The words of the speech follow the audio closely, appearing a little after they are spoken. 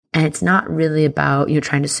And it's not really about you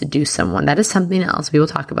trying to seduce someone. That is something else. We will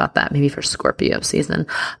talk about that maybe for Scorpio season.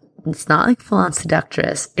 It's not like full on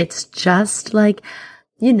seductress. It's just like,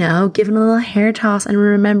 giving a little hair toss and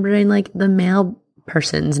remembering like the male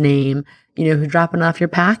person's name, who's dropping off your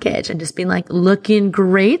package and just being like, looking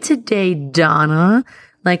great today, Donna.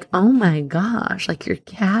 Like, oh my gosh, like your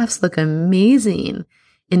calves look amazing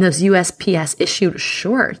in those USPS issued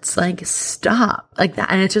shorts. Like, stop, like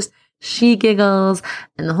that. And it's just, she giggles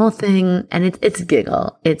and the whole thing. And it's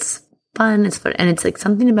giggle. It's fun. It's fun. And it's like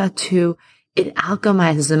something about too, it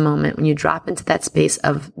alchemizes a moment when you drop into that space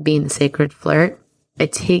of being the sacred flirt.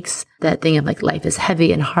 It takes that thing of like life is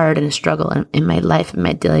heavy and hard and a struggle in my life, in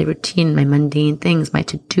my daily routine, my mundane things, my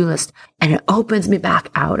to-do list, and it opens me back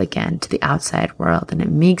out again to the outside world. And it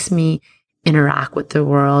makes me interact with the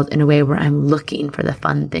world in a way where I'm looking for the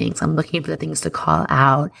fun things. I'm looking for the things to call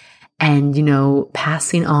out and,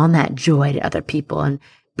 passing on that joy to other people and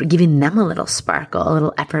giving them a little sparkle, a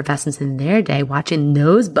little effervescence in their day, watching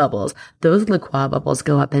those bubbles, those liquid bubbles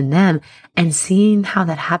go up in them and seeing how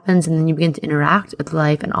that happens. And then you begin to interact with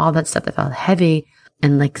life and all that stuff that felt heavy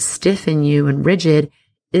and like stiff in you and rigid.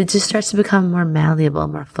 It just starts to become more malleable,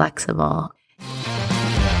 more flexible.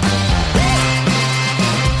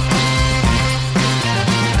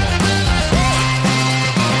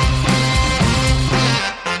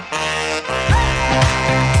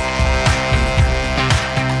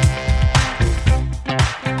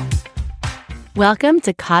 Welcome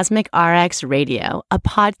to Cosmic RX Radio, a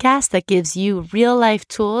podcast that gives you real-life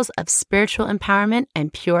tools of spiritual empowerment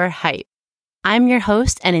and pure hype. I'm your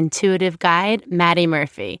host and intuitive guide, Maddie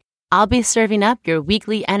Murphy. I'll be serving up your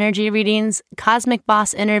weekly energy readings, cosmic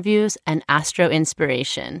boss interviews, and astro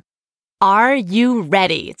inspiration. Are you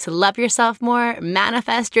ready to love yourself more,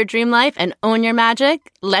 manifest your dream life, and own your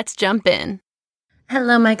magic? Let's jump in.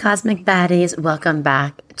 Hello, my cosmic baddies. Welcome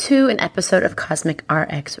back to an episode of Cosmic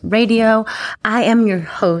RX Radio. I am your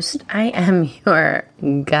host. I am your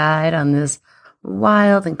guide on this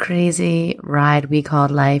wild and crazy ride we call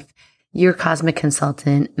life. Your cosmic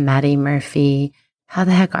consultant, Maddie Murphy. How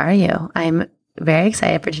the heck are you? I'm very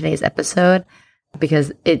excited for today's episode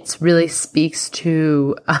because it really speaks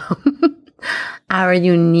to our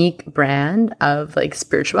unique brand of like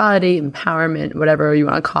spirituality, empowerment, whatever you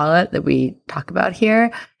want to call it that we talk about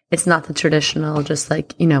here. It's not the traditional, just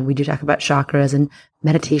like, we do talk about chakras and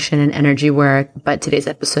meditation and energy work. But today's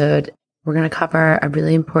episode, we're going to cover a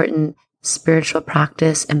really important spiritual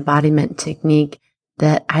practice embodiment technique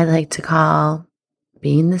that I like to call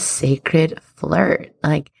being the sacred flirt,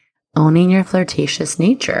 like owning your flirtatious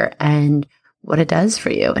nature and what it does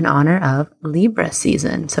for you in honor of Libra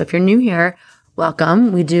season. So if you're new here,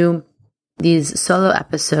 welcome. We do these solo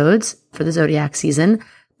episodes for the zodiac season.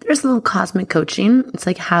 There's a little cosmic coaching. It's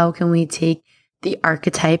like, how can we take the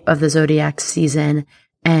archetype of the zodiac season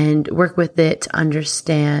and work with it to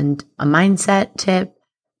understand a mindset tip,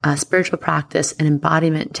 a spiritual practice, an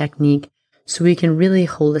embodiment technique, so we can really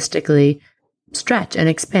holistically stretch and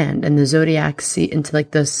expand in the zodiac into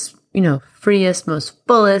like this, freest, most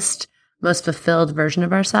fullest, most fulfilled version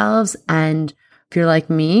of ourselves. And if you're like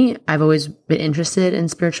me, I've always been interested in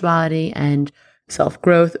spirituality and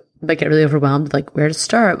self-growth, but get really overwhelmed, like where to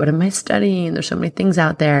start? What am I studying? There's so many things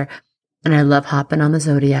out there. And I love hopping on the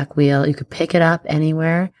zodiac wheel. You could pick it up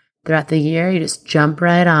anywhere throughout the year. You just jump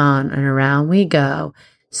right on and around we go.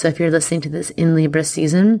 So if you're listening to this in Libra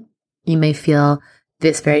season, you may feel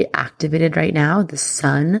this very activated right now. The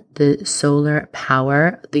sun, the solar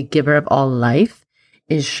power, the giver of all life,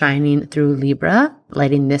 is shining through Libra,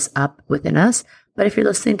 lighting this up within us. But if you're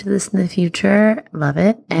listening to this in the future, love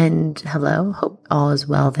it. And hello, hope all is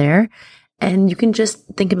well there. And you can just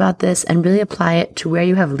think about this and really apply it to where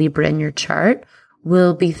you have Libra in your chart.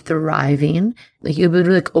 Will be thriving. Like you'll be able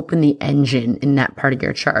to like open the engine in that part of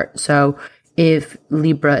your chart. So if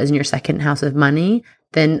Libra is in your second house of money,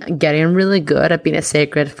 then getting really good at being a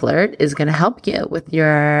sacred flirt is going to help you with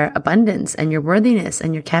your abundance and your worthiness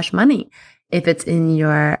and your cash money. If it's in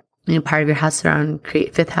your part of your house around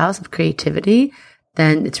fifth house of creativity,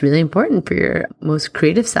 then it's really important for your most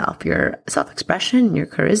creative self, your self-expression, your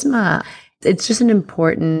charisma. It's just an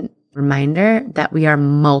important reminder that we are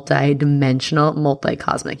multi-dimensional,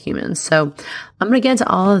 multi-cosmic humans. So I'm going to get into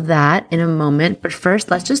all of that in a moment. But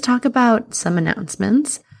first, let's just talk about some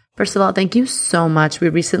announcements. First of all, thank you so much. We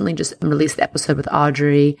recently just released the episode with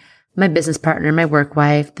Audrey, my business partner, my work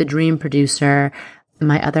wife, the dream producer,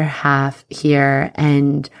 my other half here.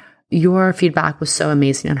 And your feedback was so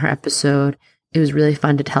amazing on her episode. It was really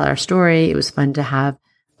fun to tell our story. It was fun to have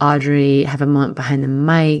Audrey have a moment behind the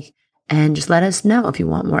mic and just let us know if you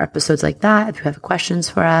want more episodes like that, if you have questions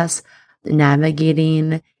for us,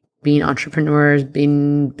 navigating being entrepreneurs,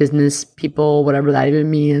 being business people, whatever that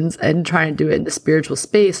even means, and trying to do it in the spiritual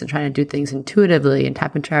space and trying to do things intuitively and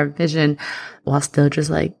tap into our vision while still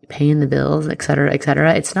just like paying the bills, et cetera, et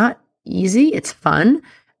cetera. It's not easy. It's fun.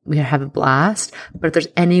 We have a blast. But if there's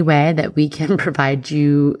any way that we can provide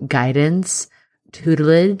you guidance,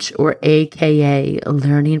 tutelage, or AKA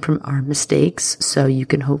learning from our mistakes so you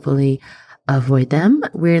can hopefully avoid them,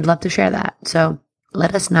 we'd love to share that. So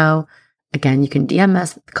let us know. Again, you can DM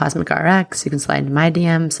us at Cosmic RX. You can slide into my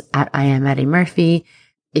DMs at I am Maddie Murphy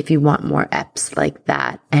if you want more eps like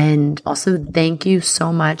that. And also, thank you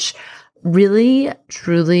so much. Really,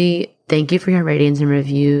 truly, thank you for your ratings and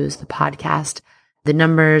reviews. The podcast, the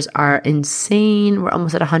numbers are insane. We're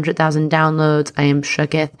almost at 100,000 downloads. I am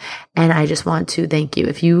shooketh. And I just want to thank you.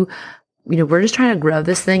 If you we're just trying to grow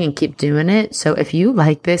this thing and keep doing it. So if you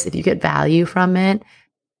like this, if you get value from it,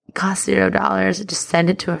 it costs $0. Just send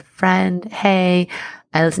it to a friend. Hey,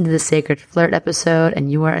 I listened to the Sacred Flirt episode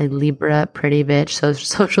and you are a Libra pretty bitch,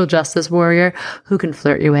 social justice warrior who can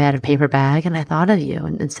flirt your way out of a paper bag. And I thought of you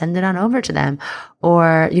and send it on over to them.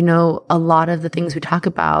 Or, a lot of the things we talk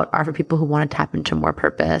about are for people who want to tap into more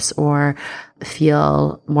purpose or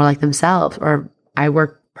feel more like themselves. Or I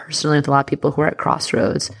work personally with a lot of people who are at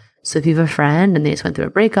crossroads. So if you have a friend and they just went through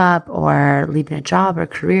a breakup or leaving a job or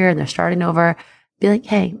career and they're starting over, be like,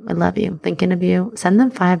 hey, I love you. I'm thinking of you. Send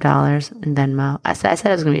them $5 in Venmo. I said it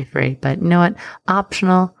was going to be free, but you know what?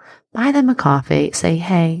 Optional. Buy them a coffee. Say,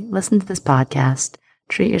 hey, listen to this podcast.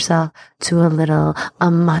 Treat yourself to a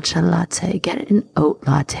matcha latte. Get an oat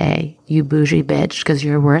latte, you bougie bitch, because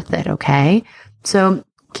you're worth it, okay? So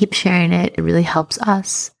keep sharing it. It really helps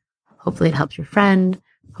us. Hopefully it helps your friend.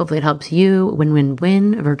 Hopefully it helps you.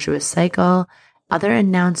 Win-win-win, virtuous cycle. Other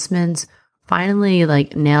announcements. Finally,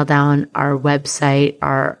 nail down our website,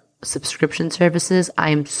 our subscription services. I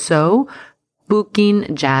am so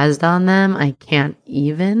fucking jazzed on them. I can't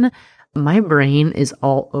even. My brain is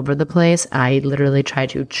all over the place. I literally try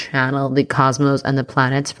to channel the cosmos and the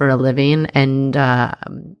planets for a living. And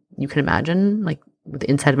you can imagine what the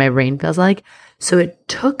inside of my brain feels like. So it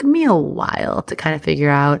took me a while to kind of figure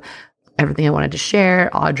out everything I wanted to share.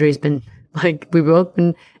 Audrey's been we've both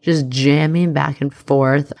been just jamming back and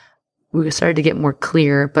forth. We started to get more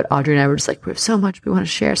clear, but Audrey and I were just we have so much we want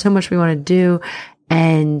to share, so much we want to do.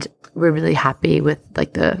 And we're really happy with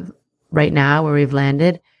the right now where we've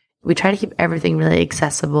landed. We try to keep everything really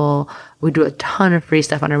accessible. We do a ton of free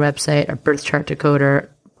stuff on our website, our birth chart decoder,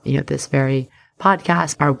 this very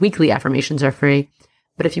podcast. Our weekly affirmations are free.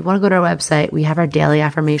 But if you want to go to our website, we have our daily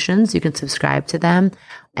affirmations. You can subscribe to them.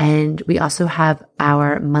 And we also have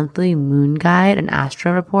our monthly moon guide, an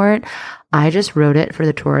astro report. I just wrote it for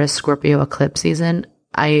the Taurus Scorpio eclipse season.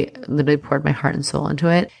 I literally poured my heart and soul into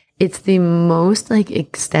it. It's the most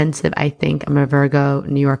extensive, I think. I'm a Virgo,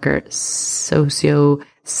 New Yorker,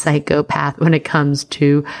 psychopath when it comes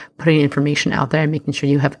to putting information out there and making sure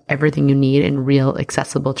you have everything you need in real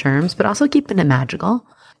accessible terms, but also keeping it magical.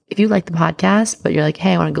 If you like the podcast, but you're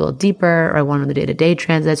hey, I want to go a little deeper, or I want to know the day-to-day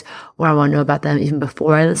transits, or I want to know about them even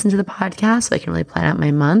before I listen to the podcast so I can really plan out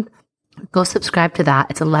my month, go subscribe to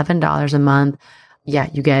that. It's $11 a month. Yeah,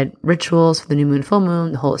 you get rituals for the new moon, full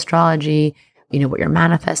moon, the whole astrology, what you're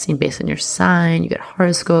manifesting based on your sign. You get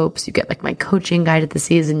horoscopes. You get my coaching guide at the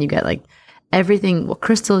season. You get everything, what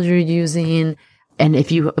crystals you're using. And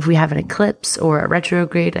if we have an eclipse or a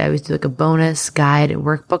retrograde, I always do a bonus guide and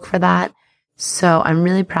workbook for that. So I'm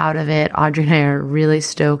really proud of it. Audrey and I are really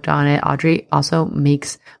stoked on it. Audrey also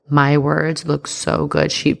makes my words look so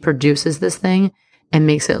good. She produces this thing and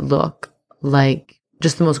makes it look like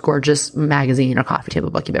just the most gorgeous magazine or coffee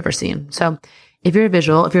table book you've ever seen. So if you're a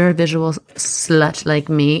visual slut like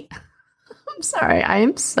me, I'm sorry. I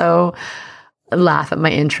am so laugh at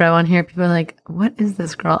my intro on here. People are what is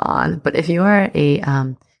this girl on? But if you are a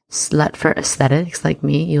slut for aesthetics like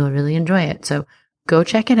me, you'll really enjoy it. So go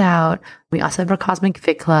check it out. We also have our Cosmic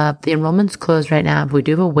Fit Club. The enrollment's closed right now, but we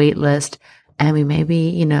do have a wait list, and we may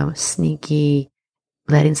be, sneaky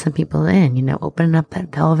letting some people in, opening up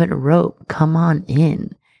that velvet rope. Come on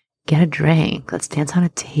in. Get a drink. Let's dance on a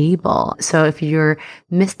table. So if you're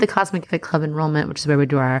missed the Cosmic Fit Club enrollment, which is where we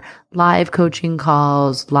do our live coaching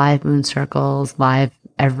calls, live moon circles, live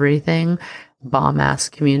everything, bomb-ass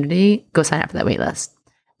community, go sign up for that wait list.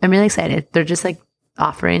 I'm really excited. They're just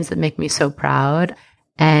offerings that make me so proud.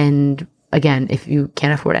 And again, if you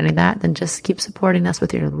can't afford any of that, then just keep supporting us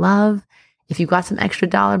with your love. If you got some extra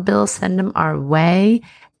dollar bills, send them our way.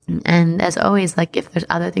 And as always, if there's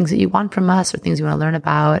other things that you want from us or things you want to learn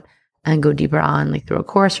about and go deeper on, through a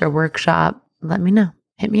course or a workshop, let me know.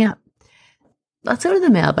 Hit me up. Let's go to the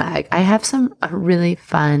mailbag. I have some really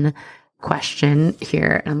fun question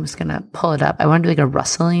here. I'm just going to pull it up. I want to do like a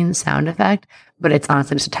rustling sound effect, but it's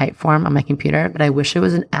honestly just a type form on my computer, but I wish it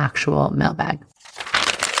was an actual mailbag.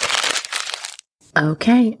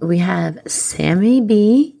 Okay, we have Sammy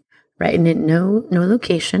B writing it, no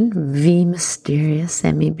location, V mysterious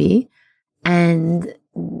Sammy B. And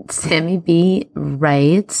Sammy B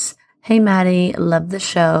writes, "Hey Maddie, love the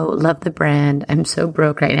show, love the brand. I'm so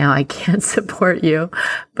broke right now, I can't support you,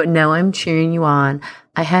 but now I'm cheering you on.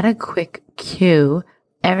 I had a quick cue.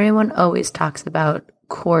 Everyone always talks about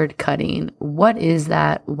cord cutting. What is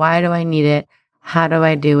that? Why do I need it? How do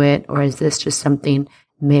I do it? Or is this just something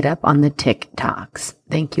made up on the TikToks?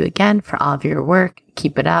 Thank you again for all of your work.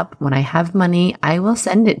 Keep it up. When I have money, I will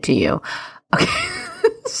send it to you." Okay.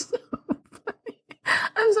 So funny.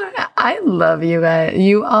 I'm sorry. I love you guys.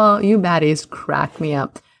 You baddies crack me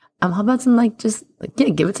up. How about some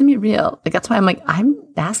give it to me real. Like, that's why I'm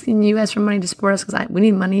asking you guys for money to support us because we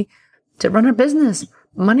need money to run our business.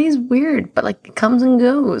 Money's weird, but it comes and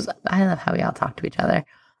goes. I love how we all talk to each other.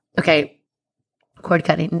 Okay. Cord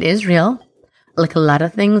cutting, it is real. Like a lot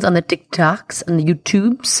of things on the TikToks and the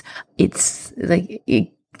YouTubes, it's like it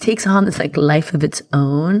takes on this life of its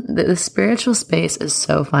own. The spiritual space is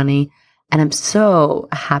so funny. And I'm so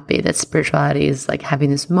happy that spirituality is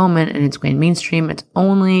having this moment and it's going mainstream. It's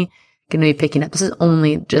only going to be picking up. This is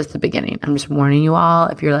only just the beginning. I'm just warning you all.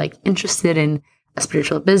 If you're interested in a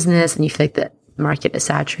spiritual business and you feel like the market is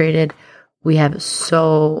saturated, we have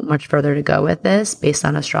so much further to go with this based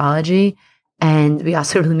on astrology. And we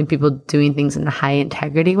also really need people doing things in a high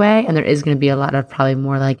integrity way. And there is going to be a lot of probably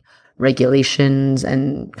more regulations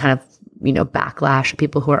and kind of, backlash of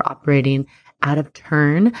people who are operating out of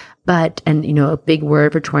turn. But a big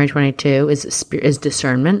word for 2022 is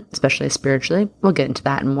discernment, especially spiritually. We'll get into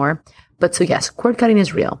that and more. But so yes, cord cutting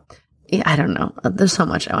is real. Yeah, I don't know. There's so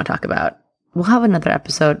much I want to talk about. We'll have another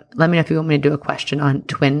episode. Let me know if you want me to do a question on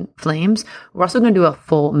twin flames. We're also going to do a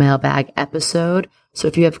full mailbag episode. So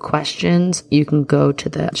if you have questions, you can go to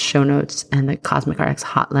the show notes and the Cosmic RX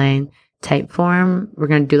hotline type form. We're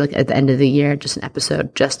going to do at the end of the year, just an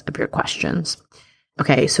episode just of your questions.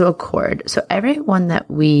 Okay, so a cord. So everyone that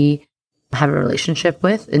we have a relationship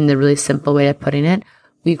with, in the really simple way of putting it,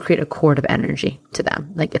 we create a cord of energy to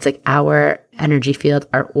them. It's our energy field,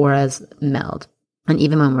 our auras meld. And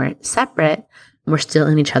even when we're separate, we're still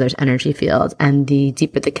in each other's energy field. And the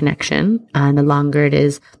deeper the connection and the longer it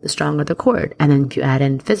is, the stronger the cord. And then if you add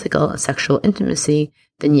in physical, sexual intimacy,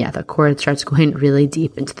 then the cord starts going really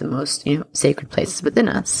deep into the most, sacred places within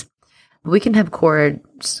us. We can have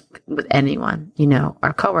cords with anyone,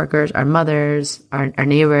 our coworkers, our mothers, our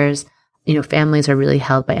neighbors, families are really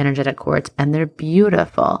held by energetic cords and they're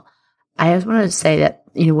beautiful. I just wanted to say that,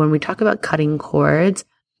 when we talk about cutting cords,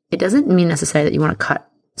 it doesn't mean necessarily that you want to cut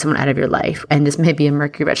someone out of your life. And this may be a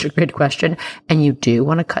Mercury retrograde question, and you do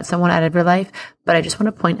want to cut someone out of your life. But I just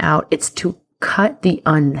want to point out it's to cut the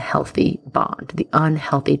unhealthy bond, the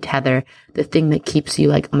unhealthy tether, the thing that keeps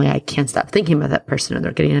you oh my God, I can't stop thinking about that person, or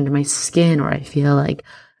they're getting under my skin, or I feel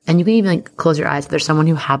and you can even close your eyes. If there's someone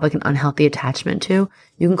you have an unhealthy attachment to,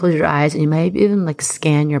 you can close your eyes and you might even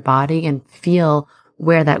scan your body and feel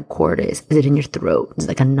where that cord is. Is it in your throat? Is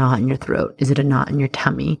it a knot in your throat? Is it a knot in your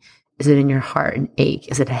tummy? Is it in your heart, an ache?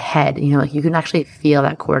 Is it a head? You can actually feel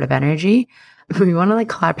that cord of energy. We want to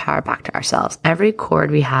call our power back to ourselves. Every cord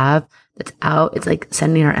we have that's out, it's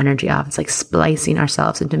sending our energy off. It's splicing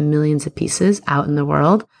ourselves into millions of pieces out in the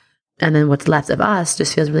world. And then what's left of us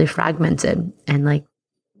just feels really fragmented and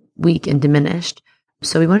weak and diminished.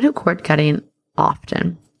 So we want to do cord cutting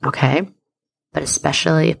often, okay? But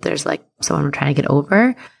especially if there's someone we're trying to get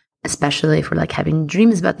over, especially if we're having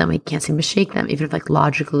dreams about them, we can't seem to shake them, even if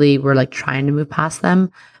logically we're trying to move past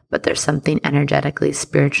them, but there's something energetically,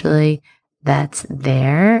 spiritually that's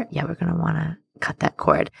there. Yeah, we're going to want to cut that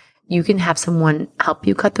cord. You can have someone help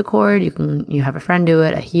you cut the cord. You have a friend do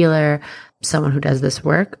it, a healer, someone who does this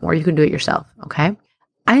work, or you can do it yourself. Okay.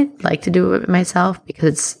 I like to do it myself because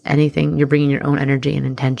it's anything, you're bringing your own energy and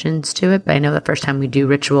intentions to it. But I know the first time we do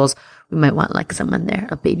rituals, we might want someone there,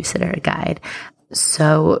 a babysitter, a guide.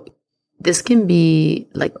 So this can be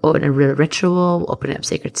in a real ritual, opening up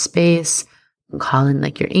sacred space, call in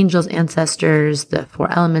your angels, ancestors, the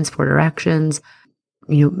 4 elements, 4 directions.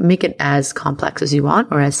 Make it as complex as you want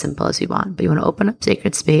or as simple as you want. But you want to open up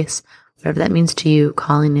sacred space, whatever that means to you,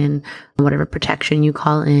 calling in whatever protection you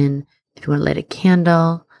call in. If you want to light a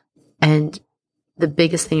candle. And the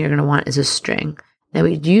biggest thing you're going to want is a string. Now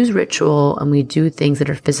we use ritual and we do things that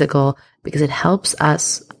are physical because it helps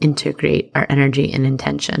us integrate our energy and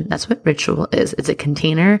intention. That's what ritual is. It's a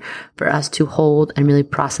container for us to hold and really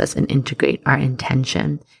process and integrate our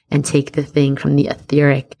intention and take the thing from the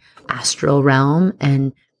etheric astral realm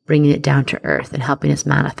and bringing it down to earth and helping us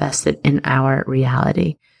manifest it in our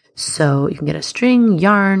reality. So you can get a string,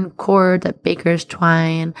 yarn, cord, that baker's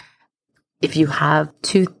twine. If you have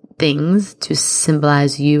two things to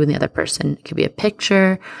symbolize you and the other person, it could be a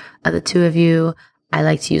picture of the two of you. I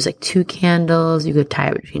like to use like 2 candles. You could tie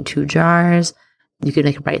it between 2 jars. You could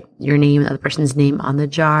like write your name and the other person's name on the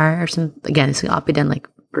jar or something. Again, this can all be done like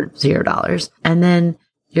for $0. And then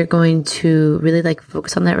you're going to really like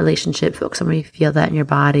focus on that relationship, focus on where you feel that in your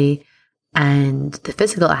body. And the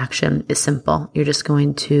physical action is simple. You're just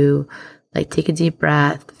going to like take a deep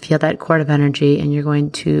breath, feel that cord of energy, and you're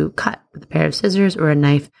going to cut with a pair of scissors or a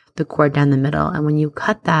knife the cord down the middle. And when you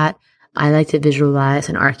cut that, I like to visualize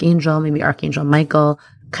an archangel, maybe Archangel Michael,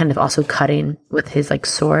 kind of also cutting with his like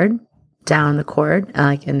sword down the cord,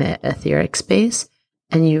 like in the etheric space.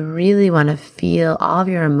 And you really want to feel all of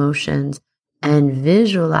your emotions and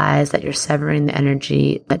visualize that you're severing the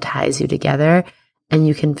energy that ties you together. And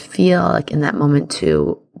you can feel like in that moment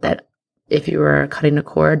too, that if you were cutting a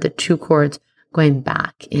cord, the 2 cords going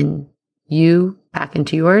back in you, back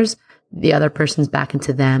into yours, the other person's back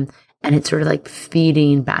into them. And it's sort of like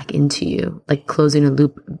feeding back into you, like closing a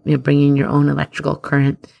loop, bringing your own electrical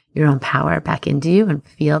current, your own power back into you, and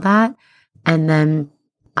feel that. And then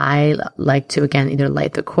I like to, again, either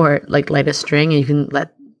light the cord, like light a string, and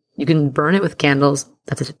you can burn it with candles.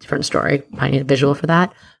 That's a different story. I need a visual for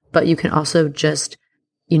that. But you can also just,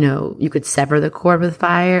 you could sever the cord with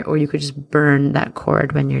fire, or you could just burn that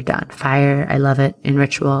cord when you're done. Fire, I love it in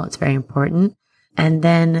ritual. It's very important. And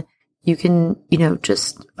then you can,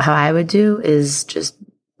 just how I would do is just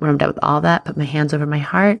when I'm done with all that, put my hands over my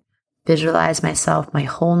heart, visualize myself, my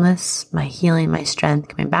wholeness, my healing, my strength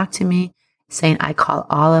coming back to me, saying, I call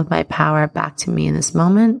all of my power back to me in this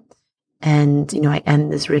moment. And, I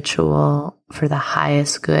end this ritual for the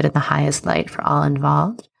highest good and the highest light for all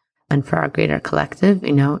involved and for our greater collective,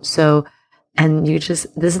 So, and this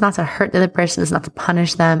is not to hurt the other person. It's not to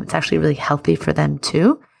punish them. It's actually really healthy for them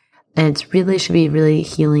too. And it really should be really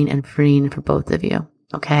healing and freeing for both of you.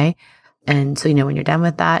 Okay. And so, when you're done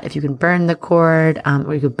with that, if you can burn the cord,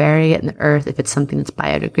 or you could bury it in the earth, if it's something that's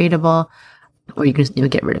biodegradable, or you can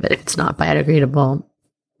get rid of it. If it's not biodegradable,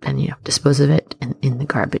 then, dispose of it in the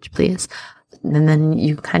garbage, please. And then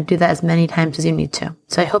you kind of do that as many times as you need to.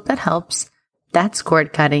 So I hope that helps. That's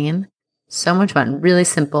cord cutting. So much fun. Really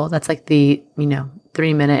simple. That's like the,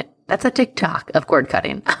 3-minute, that's a TikTok of cord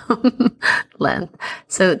cutting length.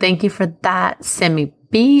 So thank you for that, Sammy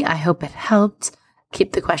B. I hope it helped.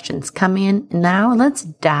 Keep the questions coming. Now let's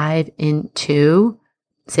dive into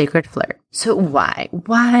sacred flirt. So why,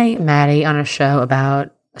 Maddie, on a show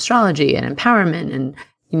about astrology and empowerment and,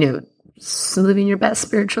 living your best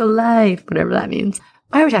spiritual life, whatever that means.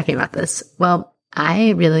 Why are we talking about this? Well,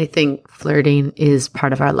 I really think flirting is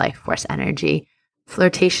part of our life force energy.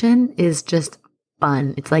 Flirtation is just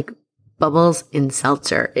fun. It's like bubbles in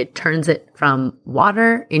seltzer. It turns it from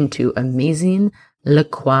water into amazing La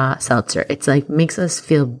Croix seltzer. It's like makes us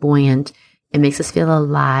feel buoyant. It makes us feel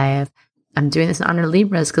alive. I'm doing this in honor of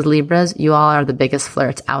Libras because Libras, you all are the biggest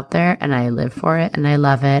flirts out there, and I live for it and I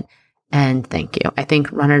love it. And thank you. I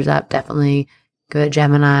think runners up, definitely good.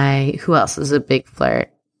 Gemini. Who else is a big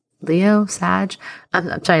flirt? Leo, Sag.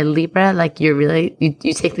 I'm sorry, Libra. Like you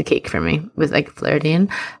take the cake from me with like flirting,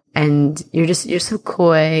 and you're so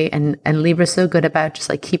coy, and Libra's so good about just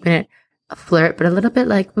like keeping it a flirt, but a little bit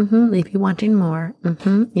like, leave you wanting more.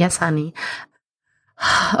 Yes, honey.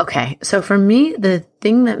 Okay. So for me, the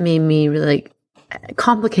thing that made me really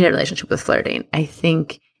complicated relationship with flirting, I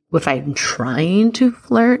think if I'm trying to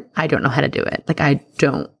flirt, I don't know how to do it.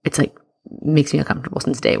 It's like makes me uncomfortable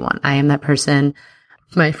since day one. I am that person,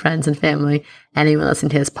 my friends and family, anyone listening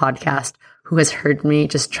to this podcast who has heard me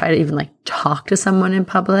just try to even like talk to someone in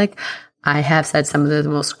public. I have said some of the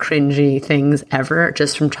most cringy things ever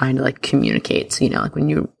just from trying to like communicate. So, like when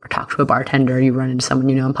you talk to a bartender, you run into someone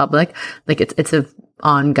in public, like it's a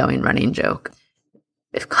ongoing running joke.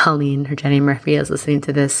 If Colleen or Jenny Murphy is listening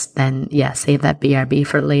to this, then yeah, save that BRB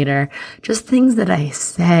for later. Just things that I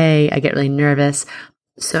say, I get really nervous.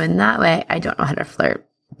 So in that way, I don't know how to flirt.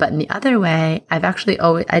 But in the other way, I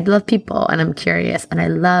love people and I'm curious and I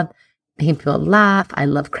love making people laugh. I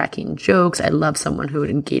love cracking jokes. I love someone who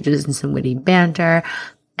engages in some witty banter.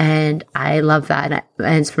 And I love that.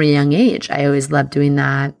 And it's from a young age. I always love doing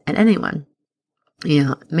that. And anyone,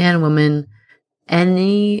 man, woman,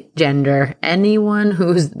 any gender, anyone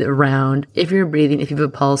who's around, if you're breathing, if you have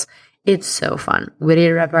a pulse, it's so fun. Witty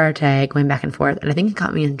repartee, going back and forth. And I think it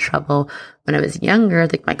got me in trouble when I was younger,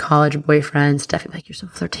 like my college boyfriend, stuff like, you're so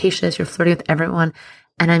flirtatious, you're flirting with everyone.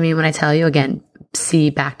 And I mean, when I tell you again, see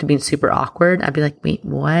back to being super awkward, I'd be like, wait,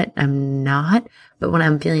 what? I'm not. But when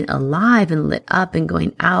I'm feeling alive and lit up and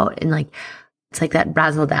going out and like, it's like that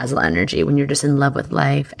razzle dazzle energy when you're just in love with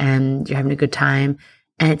life and you're having a good time.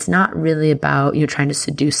 And it's not really about, trying to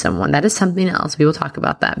seduce someone. That is something else. We will talk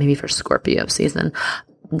about that maybe for Scorpio season.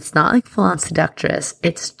 It's not like full on seductress.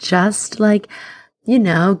 It's just like, giving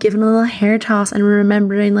a little hair toss and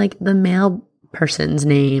remembering like the male person's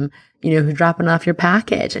name, who's dropping off your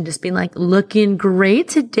package and just being like, looking great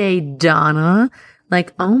today, Donna.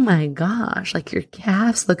 Like, oh my gosh, like your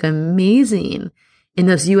calves look amazing in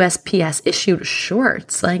those USPS issued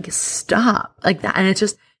shorts. Like, stop. Like that. And it's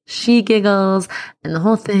just, she giggles and the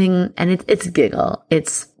whole thing. And it's giggle.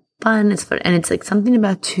 It's fun. It's fun. And it's like something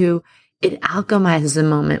about too, it alchemizes a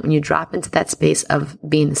moment when you drop into that space of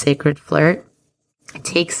being the sacred flirt. It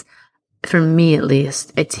takes, for me at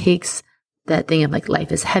least, it takes that thing of like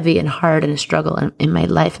life is heavy and hard and a struggle in my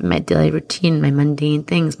life, in my daily routine, my mundane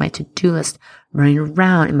things, my to-do list, running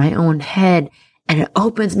around in my own head. And it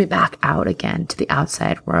opens me back out again to the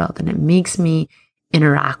outside world. And it makes me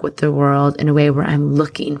interact with the world in a way where I'm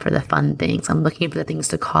looking for the fun things. I'm looking for the things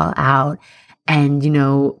to call out and,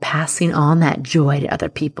 passing on that joy to other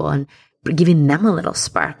people and giving them a little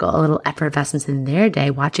sparkle, a little effervescence in their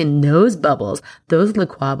day, watching those bubbles, those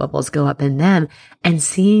liquid bubbles go up in them and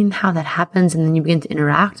seeing how that happens. And then you begin to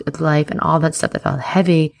interact with life and all that stuff that felt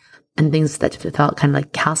heavy and things that felt kind of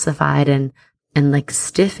like calcified and like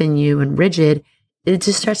stiff in you and rigid. It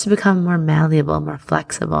just starts to become more malleable, more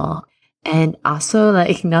flexible. And also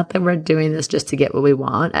like, not that we're doing this just to get what we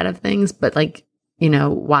want out of things, but like,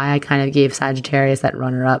 why I kind of gave Sagittarius that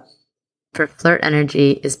runner up for flirt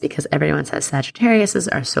energy is because everyone says Sagittariuses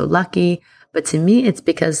are so lucky. But to me, it's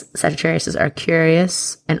because Sagittariuses are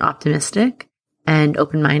curious and optimistic and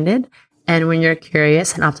open-minded. And when you're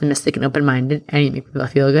curious and optimistic and open-minded and you make people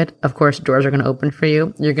feel good, of course, doors are going to open for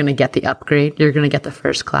you. You're going to get the upgrade. You're going to get the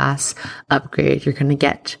first class upgrade. You're going to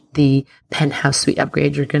get the penthouse suite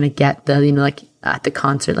upgrade. You're going to get the, like at the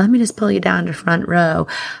concert, let me just pull you down to front row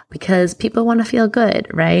because people want to feel good,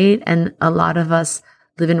 right? And a lot of us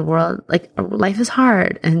live in a world, like life is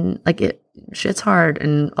hard and like shit's hard.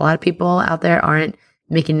 And a lot of people out there aren't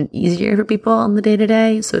making it easier for people on the day to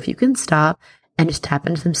day. So if you can stop and just tap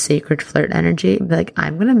into some sacred flirt energy, be like,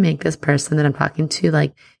 I'm going to make this person that I'm talking to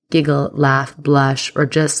like giggle, laugh, blush, or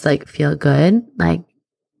just like feel good. Like,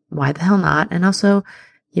 why the hell not? And also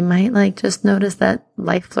you might like just notice that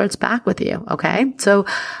life flirts back with you. Okay. So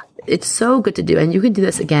it's so good to do. And you can do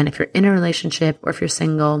this again, if you're in a relationship or if you're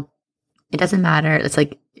single, it doesn't matter. It's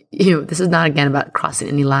like, this is not again about crossing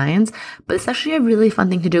any lines, but it's actually a really fun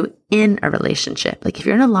thing to do in a relationship. Like if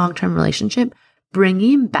you're in a long-term relationship,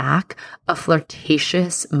 bringing back a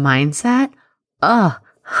flirtatious mindset. Oh,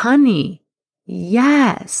 honey.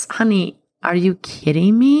 Yes. Honey, are you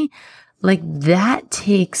kidding me? Like that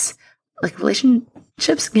takes, like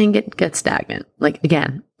relationships can get stagnant. Like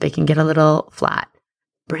again, they can get a little flat.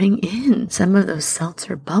 Bring in some of those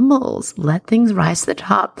seltzer bubbles. Let things rise to the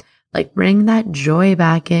top. Like bring that joy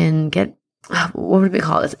back in. Get, what would we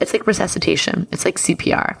call this? It's like resuscitation. It's like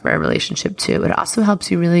CPR for a relationship too. It also helps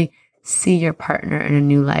you really see your partner in a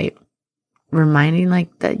new light, reminding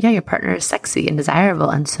like that, yeah, your partner is sexy and desirable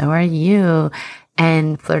and so are you.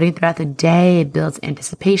 And flirting throughout the day builds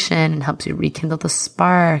anticipation and helps you rekindle the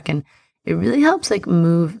spark. And it really helps like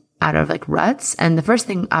move out of like ruts. And the first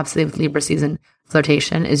thing obviously with Libra season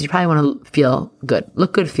flirtation is you probably want to feel good,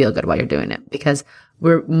 look good, feel good while you're doing it, because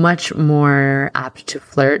we're much more apt to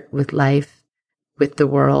flirt with life, with the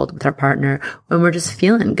world, with our partner, when we're just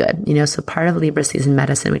feeling good, So part of Libra season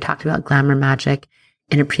medicine, we talked about glamour magic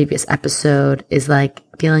in a previous episode, is like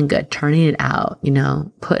feeling good, turning it out,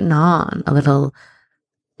 putting on a little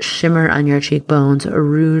shimmer on your cheekbones, a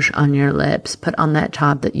rouge on your lips, put on that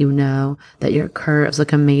top that that your curves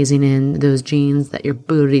look amazing in, those jeans that your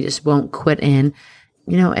booty just won't quit in,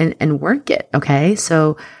 and work it. Okay.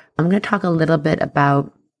 So I'm going to talk a little bit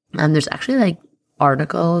about, there's actually like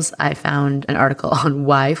articles. I found an article on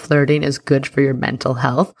why flirting is good for your mental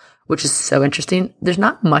health, which is so interesting. There's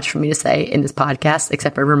not much for me to say in this podcast,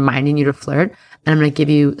 except for reminding you to flirt. And I'm going to give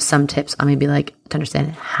you some tips on maybe like to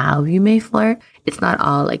understand how you may flirt. It's not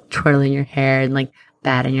all like twirling your hair and like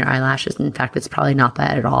batting your eyelashes. In fact, it's probably not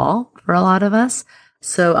that at all for a lot of us.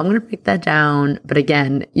 So I'm going to break that down. But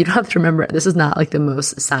again, you don't have to remember, this is not like the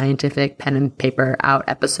most scientific pen and paper out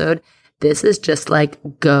episode. This is just like,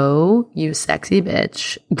 go, you sexy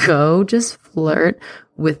bitch, go just flirt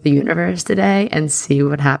with the universe today and see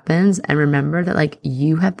what happens. And remember that like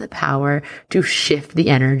you have the power to shift the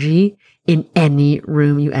energy in any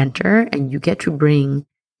room you enter, and you get to bring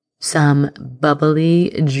some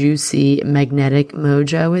bubbly, juicy, magnetic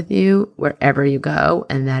mojo with you wherever you go.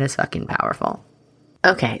 And that is fucking powerful.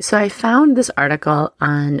 Okay, so I found this article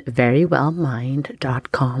on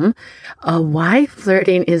verywellmind.com, why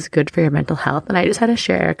flirting is good for your mental health. And I just had to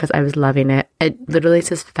share because I was loving it. It literally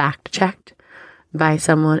says fact checked by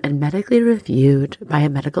someone and medically reviewed by a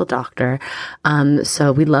medical doctor.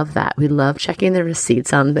 So we love that. We love checking the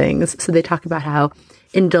receipts on things. So they talk about how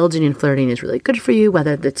indulging in flirting is really good for you,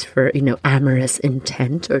 whether it's for, amorous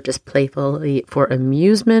intent or just playfully for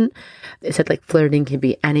amusement. It said like flirting can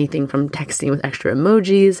be anything from texting with extra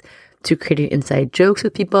emojis to creating inside jokes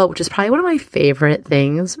with people, which is probably one of my favorite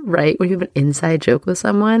things, right? When you have an inside joke with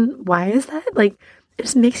someone, why is that? Like, it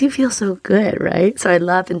just makes you feel so good, right? So I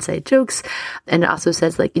love inside jokes. And it also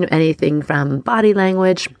says like, anything from body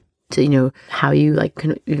language to, how you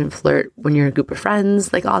can flirt when you're a group of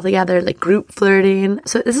friends, like all together, like group flirting.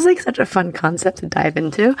 So this is like such a fun concept to dive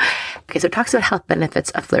into. Okay, so it talks about health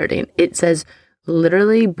benefits of flirting. It says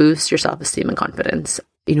literally boost your self-esteem and confidence.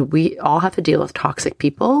 We all have to deal with toxic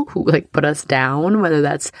people who like put us down, whether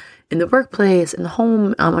that's in the workplace, in the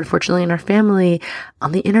home, unfortunately in our family,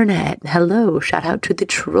 on the internet. Hello, shout out to the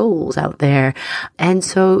trolls out there. And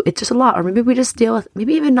so it's just a lot. Or maybe we just deal with,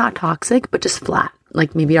 maybe even not toxic, but just flat.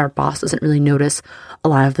 Like maybe our boss doesn't really notice a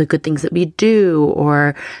lot of the good things that we do,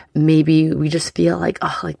 or maybe we just feel like,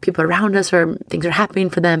 people around us or things are happening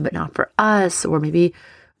for them, but not for us. Or maybe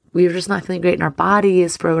we're just not feeling great in our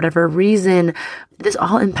bodies for whatever reason. This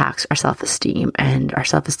all impacts our self-esteem, and our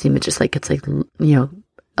self-esteem is just like, it's like,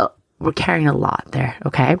 we're carrying a lot there.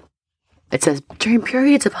 Okay. It says during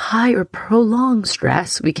periods of high or prolonged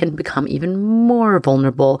stress, we can become even more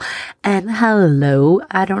vulnerable. And hello,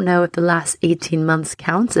 I don't know if the last 18 months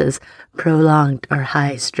counts as prolonged or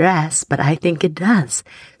high stress, but I think it does.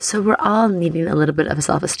 So we're all needing a little bit of a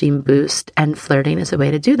self-esteem boost, and flirting is a way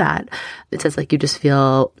to do that. It says like you just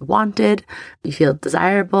feel wanted, you feel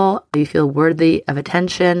desirable, you feel worthy of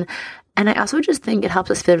attention. And I also just think it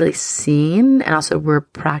helps us feel really seen. And also we're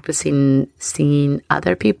practicing seeing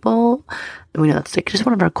other people. We know that's like just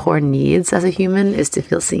one of our core needs as a human is to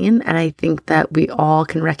feel seen. And I think that we all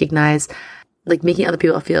can recognize like making other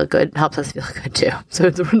people feel good helps us feel good too. So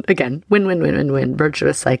it's, again, win,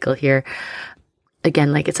 virtuous cycle here.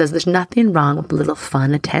 Again, like it says, there's nothing wrong with a little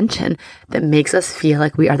fun attention that makes us feel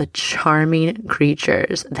like we are the charming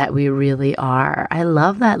creatures that we really are. I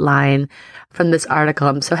love that line from this article.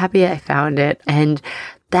 I'm so happy I found it. And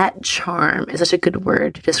that charm is such a good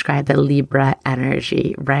word to describe the Libra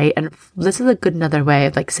energy, right? And this is a good another way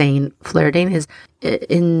of like saying flirting is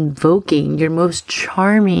invoking your most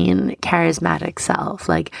charming, charismatic self.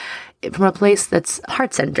 Like from a place that's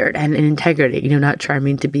heart-centered and in integrity, not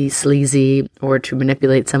charming to be sleazy or to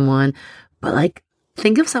manipulate someone, but like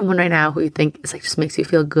think of someone right now who you think is like just makes you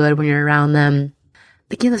feel good when you're around them.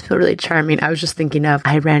 Thinking this feel really charming. I was just thinking of,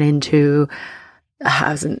 I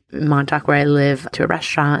was in Montauk where I live to a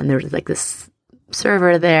restaurant, and there was like this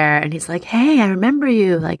server there, and he's like, "Hey, I remember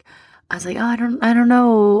you." Like, I was like, "Oh, I don't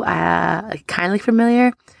know, kind of like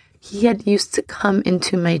familiar." He had used to come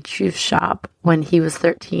into my juice shop when he was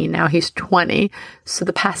 13. Now he's 20. So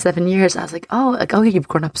the past 7 years, I was like, oh, you've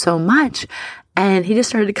grown up so much. And he just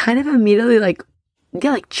started kind of immediately like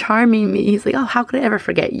charming me. He's like, oh, how could I ever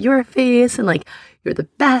forget your face? And like, you're the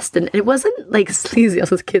best. And it wasn't like sleazy.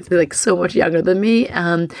 Also, his kids are like so much younger than me.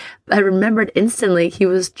 I remembered instantly he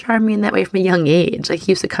was charming that way from a young age. Like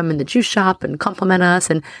he used to come in the juice shop and compliment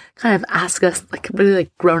us and kind of ask us like really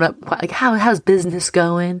like grown up, like how's business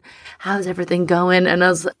going? How's everything going? And I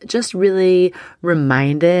was just really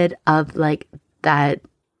reminded of like that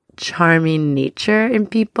charming nature in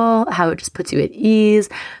people, how it just puts you at ease.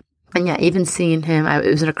 And yeah, even seeing him, it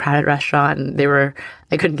was in a crowded restaurant and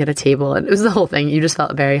I couldn't get a table, and it was the whole thing. You just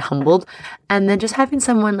felt very humbled. And then just having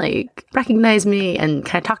someone like recognize me and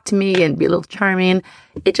kind of talk to me and be a little charming,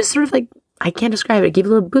 it just sort of like, I can't describe it. It gave a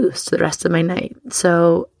little boost to the rest of my night.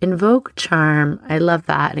 So invoke charm. I love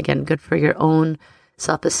that. And again, good for your own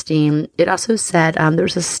self-esteem. It also said there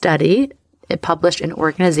was a study it published in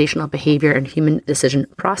Organizational Behavior and Human Decision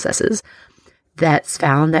Processes that's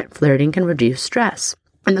found that flirting can reduce stress.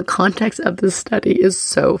 And the context of this study is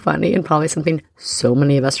so funny and probably something so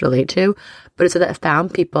many of us relate to. But it said that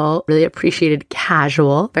found people really appreciated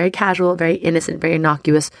very casual, very innocent, very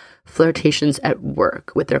innocuous flirtations at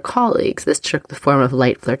work with their colleagues. This took the form of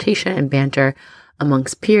light flirtation and banter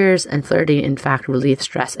amongst peers, and flirting, in fact, relieved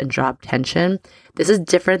stress and job tension. This is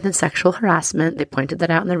different than sexual harassment. They pointed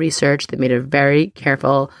that out in the research. They made a very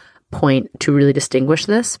careful point to really distinguish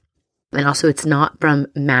this. And also, it's not from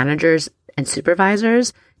managers and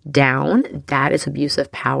supervisors down, that is abuse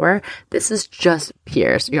of power. This is just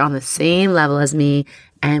peers. You're on the same level as me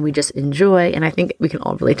and we just enjoy. And I think we can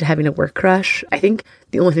all relate to having a work crush. I think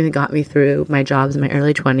the only thing that got me through my jobs in my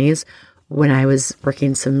early 20s when I was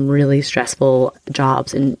working some really stressful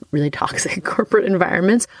jobs in really toxic corporate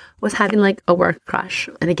environments was having like a work crush.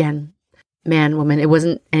 And again, man, woman, it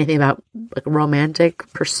wasn't anything about like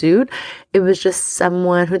romantic pursuit. It was just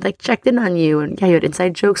someone who like checked in on you and you had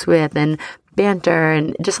inside jokes with and banter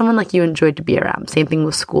and just someone like you enjoyed to be around. Same thing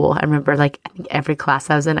with school. I remember like I think every class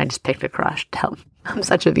I was in, I just picked a crush to help. I'm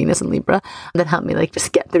such a Venus and Libra that helped me like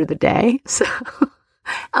just get through the day. So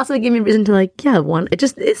also gave me a reason to like, it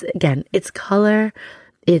just is, again, it's color,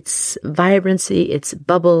 it's vibrancy, it's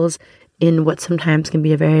bubbles in what sometimes can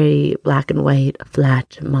be a very black and white,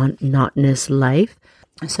 flat, monotonous life.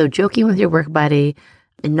 So joking with your work buddy,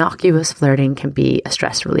 innocuous flirting can be a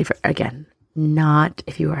stress reliever. Again, not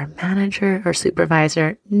if you are a manager or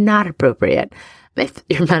supervisor, not appropriate. If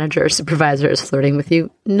your manager or supervisor is flirting with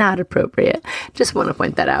you, not appropriate. Just want to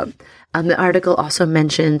point that out. The article also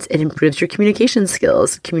mentions it improves your communication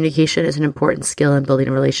skills. Communication is an important skill in building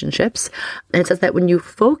relationships. And it says that when you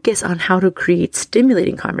focus on how to create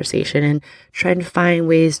stimulating conversation and trying to find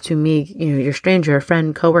ways to make, your stranger,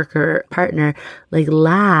 friend, coworker, partner, like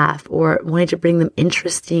laugh or wanting to bring them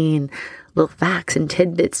interesting little facts and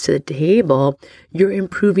tidbits to the table, you're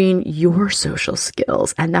improving your social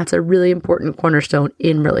skills. And that's a really important cornerstone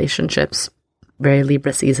in relationships. Very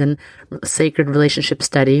Libra season, sacred relationship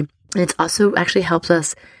study. And it also actually helps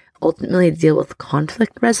us ultimately deal with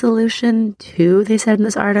conflict resolution too, they said in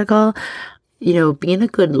this article. Being a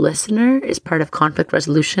good listener is part of conflict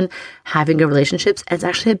resolution, having good relationships. And it's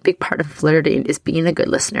actually a big part of flirting is being a good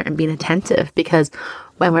listener and being attentive, because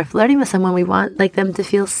when we're flirting with someone, we want like them to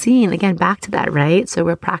feel seen. Again, back to that, right? So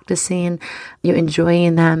we're practicing,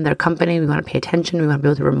 enjoying them, their company. We want to pay attention. We want to be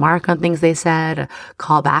able to remark on things they said,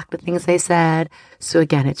 call back to things they said. So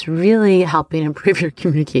again, it's really helping improve your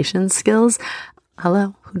communication skills.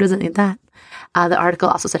 Hello, who doesn't need that? The article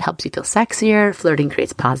also said helps you feel sexier. Flirting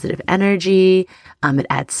creates positive energy. It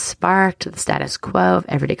adds spark to the status quo of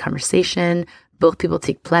everyday conversation. Both people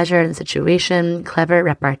take pleasure in the situation. Clever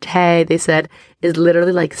repartee, they said, is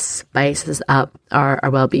literally like spices up our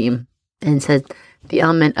well-being. And said the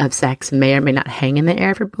element of sex may or may not hang in the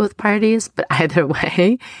air for both parties, but either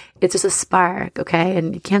way, it's just a spark, okay?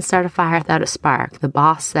 And you can't start a fire without a spark. The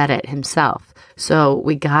boss said it himself. So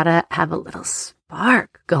we gotta have a little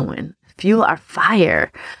spark going. Fuel our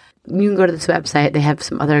fire. You can go to this website. They have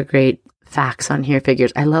some other great facts on here,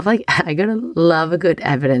 figures. I love a good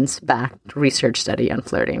evidence-backed research study on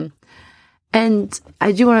flirting. And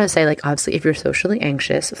I do want to say, obviously, if you're socially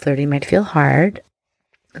anxious, flirting might feel hard.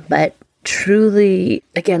 But truly,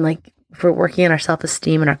 again, if we're working on our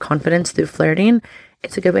self-esteem and our confidence through flirting,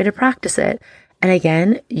 it's a good way to practice it. And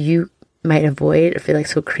again, you might avoid or feel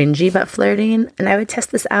so cringy about flirting. And I would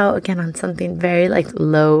test this out again on something very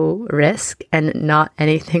low risk and not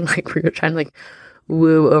anything where you're trying to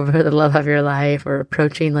woo over the love of your life or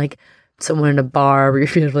approaching someone in a bar where you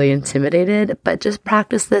feel really intimidated. But just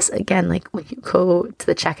practice this again, when you go to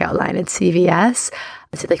the checkout line at CVS.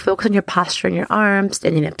 So focus on your posture in your arms,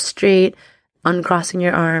 standing up straight, uncrossing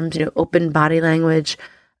your arms, open body language,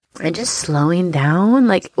 and just slowing down.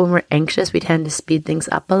 When we're anxious, we tend to speed things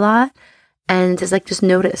up a lot. And just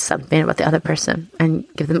notice something about the other person and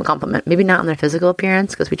give them a compliment. Maybe not on their physical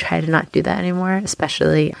appearance, because we try to not do that anymore,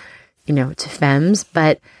 especially, to femmes.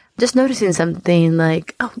 But just noticing something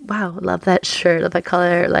oh, wow, love that shirt, love that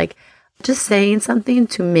color. Just saying something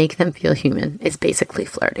to make them feel human is basically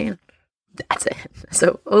flirting. That's it.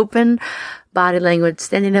 So open body language,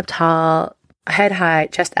 standing up tall, head high,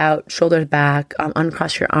 chest out, shoulders back,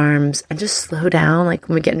 uncross your arms, and just slow down. When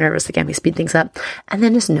we get nervous, again, we speed things up. And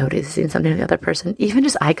then just noticing something in the other person, even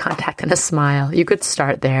just eye contact and a smile. You could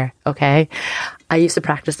start there, okay? I used to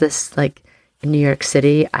practice this, in New York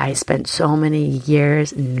City. I spent so many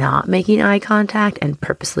years not making eye contact and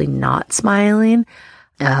purposely not smiling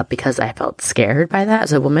because I felt scared by that.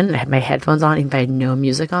 As a woman, I had my headphones on, even if I had no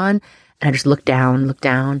music on, and I just look down.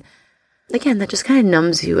 Again, that just kind of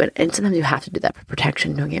numbs you, and sometimes you have to do that for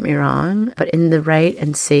protection, don't get me wrong. But in the right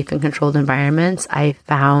and safe and controlled environments, I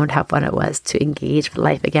found how fun it was to engage with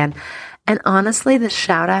life again. And honestly, the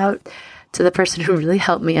shout out to the person who really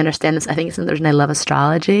helped me understand this, I think it's the reason I love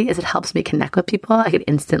astrology, is it helps me connect with people. I could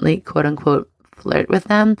instantly, quote unquote, flirt with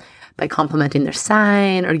them by complimenting their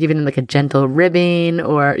sign or giving them a gentle ribbing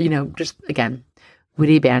or, just, again,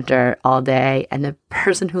 witty banter all day. And the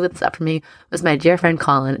person who lit this up for me was my dear friend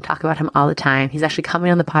Colin. I talk about him all the time. He's actually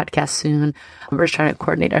coming on the podcast soon. We're just trying to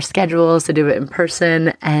coordinate our schedules to do it in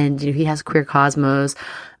person. And he has Queer Cosmos,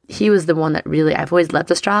 he was the one that really, I've always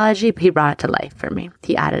loved astrology, but he brought it to life for me.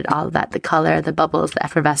 He added all of that, the color, the bubbles, the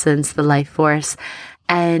effervescence, the life force.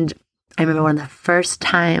 And I remember one of the first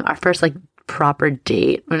time, our first like proper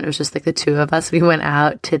date, when it was just like the two of us, we went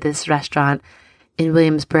out to this restaurant in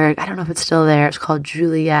Williamsburg. I don't know if it's still there. It's called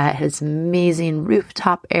Juliet. It had this amazing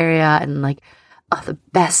rooftop area and like, oh, the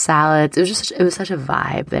best salads. It was such a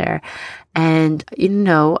vibe there. And, you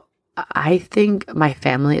know, I think my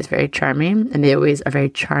family is very charming, and they always are very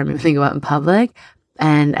charming when they go out in public.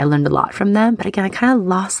 And I learned a lot from them. But again, I kind of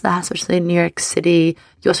lost that, especially in New York City.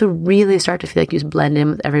 You also really start to feel like you just blend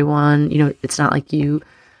in with everyone. You know, it's not like you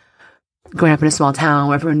growing up in a small town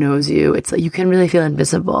where everyone knows you. It's like you can really feel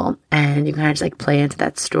invisible, and you kind of just like play into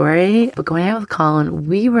that story. But going out with Colin,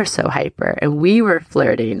 we were so hyper, and we were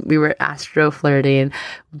flirting. We were astro flirting,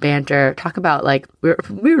 banter. Talk about like we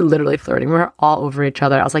were literally flirting. We were all over each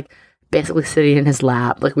other. I was like basically sitting in his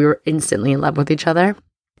lap. Like we were instantly in love with each other,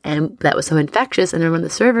 and that was so infectious. And then when the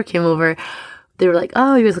server came over, they were like,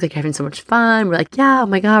 oh, you guys look like you're having so much fun. We're like, yeah, oh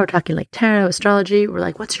my God, we're talking like tarot, astrology. We're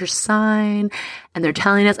like, what's your sign? And they're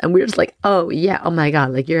telling us, and we're just like, oh yeah, oh my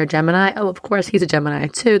God, like you're a Gemini? Oh, of course, he's a Gemini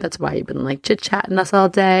too. That's why you've been like chit-chatting us all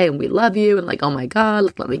day, and we love you. And like, oh my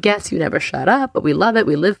God, let me guess, you never shut up, but we love it.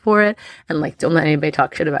 We live for it. And like, don't let anybody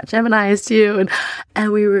talk shit about Geminis to you.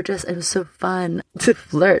 And we were just, it was so fun to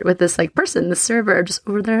flirt with this like person, the server, just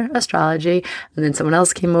over their astrology. And then someone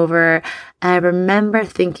else came over. And I remember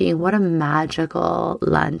thinking, what a magical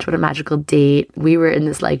lunch, what a magical date. We were in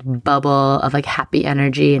this like bubble of like happy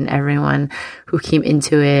energy, and everyone who came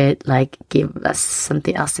into it like gave us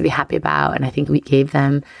something else to be happy about. And I think we gave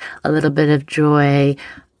them a little bit of joy.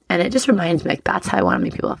 And it just reminds me, like, that's how I want to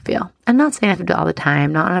make people feel. I'm not saying I have to do it all the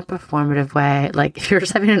time, not in a performative way. Like, if you're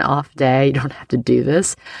just having an off day, you don't have to do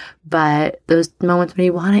this. But those moments when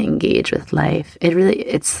you want to engage with life,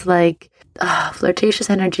 it's like, flirtatious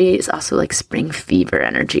energy is also like spring fever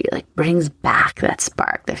energy, like brings back that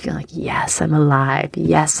spark, that feeling like, yes, I'm alive.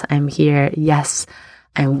 Yes, I'm here. Yes,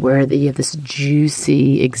 I'm worthy of this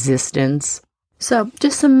juicy existence. So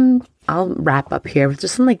I'll wrap up here with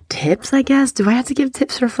just some like tips, I guess. Do I have to give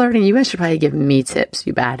tips for flirting? You guys should probably give me tips,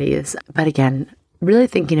 you baddies. But again, really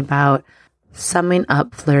thinking about summing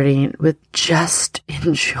up flirting with just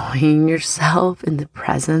enjoying yourself in the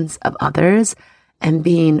presence of others and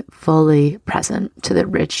being fully present to the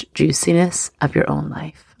rich juiciness of your own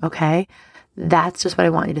life, okay? That's just what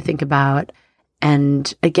I want you to think about.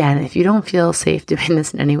 And again, if you don't feel safe doing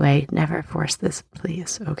this in any way, never force this,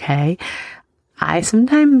 please, okay? I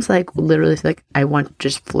sometimes like literally feel like I want to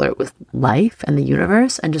just flirt with life and the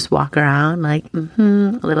universe and just walk around like,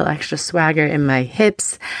 a little extra swagger in my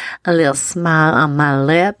hips, a little smile on my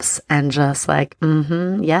lips, and just like,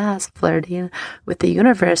 yes, flirting with the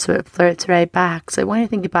universe so it flirts right back. So I want you to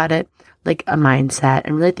think about it like a mindset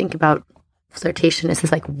and really think about flirtation as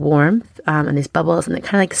this like warmth and these bubbles, and it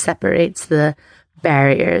kind of like separates the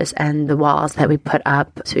barriers and the walls that we put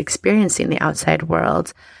up to experiencing the outside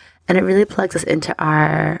world. And it really plugs us into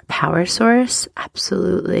our power source.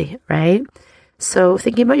 Absolutely, right? So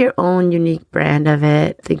thinking about your own unique brand of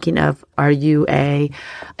it, thinking of, I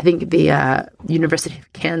think the University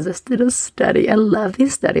of Kansas did a study. I love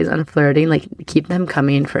these studies on flirting, like keep them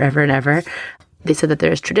coming forever and ever. They said that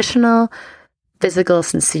there's traditional, physical,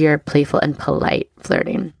 sincere, playful, and polite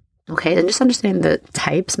flirting. Okay, and just understanding the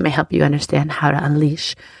types may help you understand how to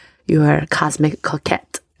unleash your cosmic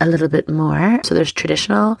coquette a little bit more. So there's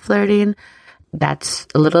traditional flirting. That's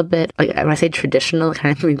a little bit, like when I say traditional, it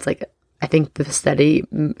kind of means like, I think the study,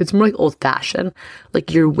 it's more like old fashioned.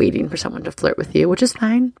 Like you're waiting for someone to flirt with you, which is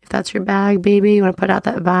fine. If that's your bag, baby, you want to put out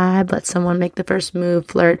that vibe, let someone make the first move,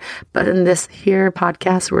 flirt. But in this here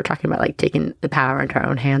podcast, we're talking about like taking the power into our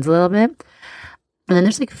own hands a little bit. And then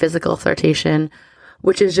there's like physical flirtation,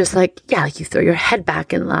 which is just like, yeah, like you throw your head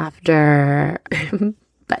back in laughter.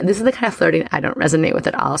 But this is the kind of flirting I don't resonate with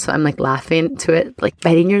at all. So I'm like laughing to it, like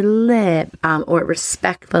biting your lip, or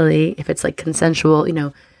respectfully, if it's like consensual,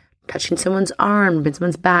 touching someone's arm, rubbing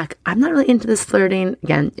someone's back. I'm not really into this flirting.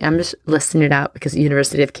 Again, I'm just listing it out because the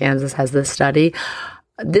University of Kansas has this study.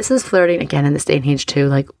 This is flirting, again, in this day and age too.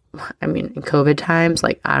 Like, I mean, in COVID times,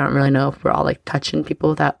 like, I don't really know if we're all like touching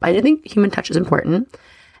people without, I do think human touch is important.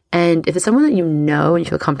 And if it's someone that you know and you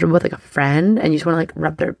feel comfortable with, like a friend, and you just want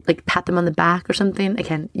to like pat them on the back or something,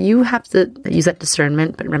 again, you have to use that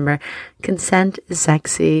discernment. But remember, consent is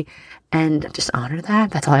sexy, and just honor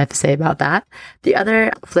that. That's all I have to say about that. The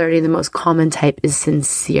other flirting, the most common type, is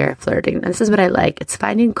sincere flirting. And this is what I like. It's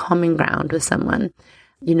finding common ground with someone.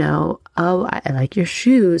 Oh, I like your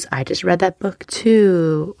shoes. I just read that book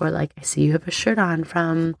too. Or like, I see you have a shirt on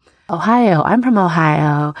from Ohio. I'm from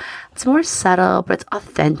Ohio. It's more subtle, but it's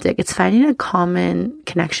authentic. It's finding a common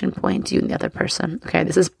connection point to you and the other person. Okay,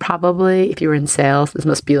 this is probably, if you were in sales, this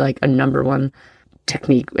must be like a number one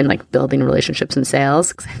technique in like building relationships in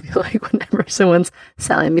sales. Because I feel like whenever someone's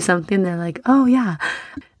selling me something, they're like, oh yeah,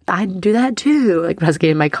 I do that too. Like when I was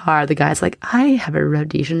getting my car, the guy's like, I have a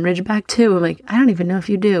Rhodesian Ridgeback too. I'm like, I don't even know if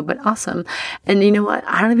you do, but awesome. And you know what?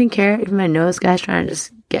 I don't even care if I know this guy's trying to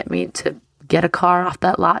just get me to get a car off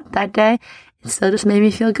that lot that day. It still just made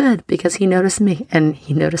me feel good because he noticed me and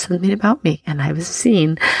he noticed something about me and I was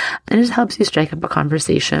seen. And it just helps you strike up a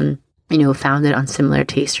conversation, founded on similar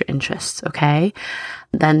tastes or interests. Okay.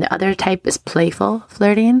 Then the other type is playful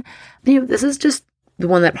flirting. This is just the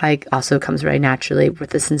one that probably also comes very naturally with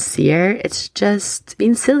the sincere. It's just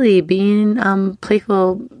being silly, being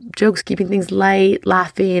playful, jokes, keeping things light,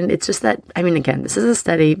 laughing. It's just that, again, this is a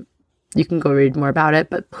study. You can go read more about it,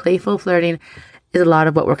 but playful flirting is a lot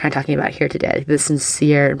of what we're kind of talking about here today. The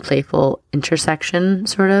sincere and playful intersection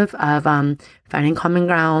sort of finding common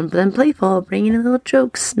ground, but then playful, bringing in little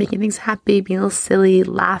jokes, making things happy, being a little silly,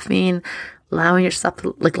 laughing, allowing yourself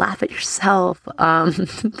to like laugh at yourself,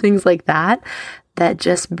 things like that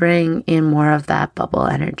just bring in more of that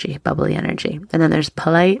bubbly energy. And then there's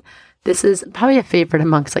polite. This is probably a favorite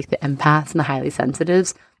amongst like the empaths and the highly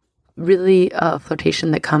sensitives. Really a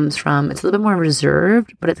flirtation that comes from, it's a little bit more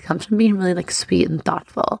reserved, but it comes from being really like sweet and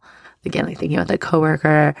thoughtful. Again, like thinking about the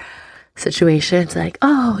coworker situation. It's like,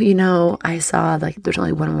 oh, I saw like there's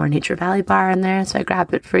only one more Nature Valley bar in there, so I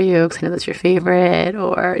grabbed it for you because I know that's your favorite.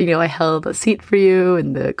 Or, I held a seat for you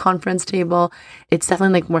in the conference table. It's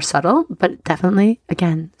definitely like more subtle, but definitely,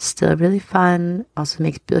 again, still really fun. Also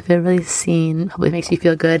makes people feel really seen. Hopefully makes you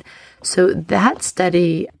feel good. So that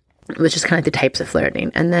study was just kind of like the types of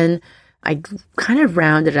flirting. And then I kind of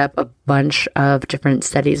rounded up a bunch of different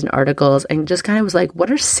studies and articles and just kind of was like,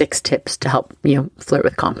 what are 6 tips to help, flirt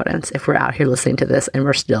with confidence if we're out here listening to this and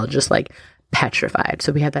we're still just like petrified.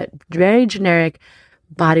 So we have that very generic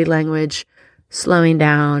body language, slowing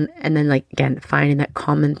down, and then like, again, finding that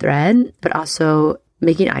common thread, but also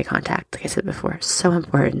making eye contact. Like I said before, so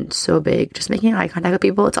important, so big. Just making eye contact with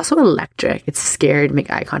people. It's also electric. It's scary to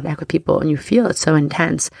make eye contact with people and you feel it's so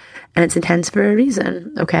intense, and it's intense for a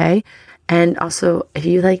reason. Okay. And also, if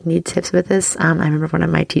you like need tips with this, I remember one of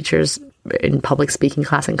my teachers in public speaking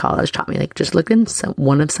class in college taught me like just look in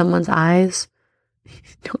one of someone's eyes. You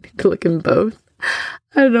don't need to look in both.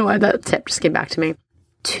 I don't know why that tip just came back to me.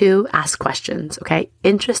 2, ask questions. Okay,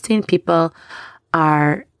 interesting people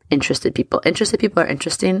are interested people. Interested people are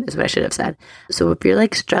interesting is what I should have said. So if you're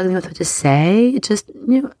like struggling with what to say, just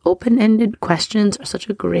open-ended questions are such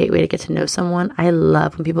a great way to get to know someone. I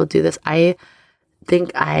love when people do this. I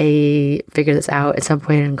think I figured this out at some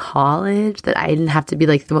point in college that I didn't have to be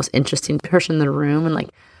like the most interesting person in the room and like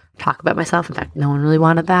talk about myself. In fact, no one really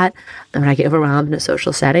wanted that. And when I get overwhelmed in a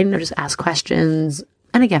social setting, just ask questions.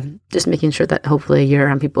 And again, just making sure that hopefully you're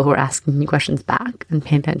around people who are asking you questions back and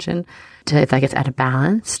paying attention to if that gets out of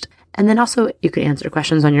balance. And then also you can answer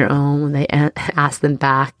questions on your own when they ask them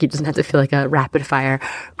back. It doesn't have to feel like a rapid fire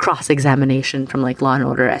cross-examination from like Law &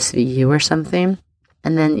 Order SVU or something.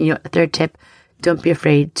 And then, a third tip, don't be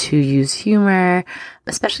afraid to use humor,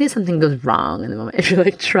 especially if something goes wrong in the moment. If you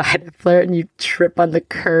like try to flirt and you trip on the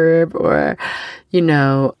curb or,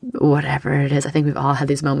 whatever it is. I think we've all had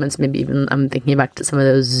these moments. Maybe even I'm thinking back to some of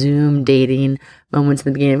those Zoom dating moments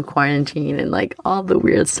in the beginning of quarantine and like all the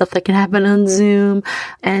weird stuff that can happen on Zoom,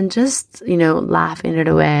 and just, laughing it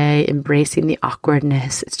away, embracing the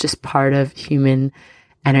awkwardness. It's just part of human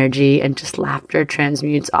energy, and just laughter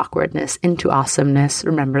transmutes awkwardness into awesomeness.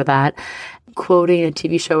 Remember that. Quoting a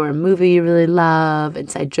TV show or a movie you really love,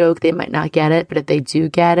 inside joke, they might not get it, but if they do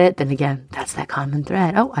get it, then again, that's that common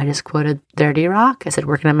thread. Oh, I just quoted 30 Rock. I said,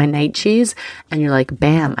 working on my night cheese. And you're like,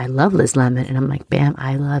 bam, I love Liz Lemon. And I'm like, bam,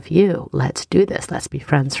 I love you. Let's do this. Let's be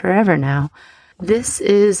friends forever now. This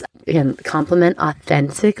is, again, compliment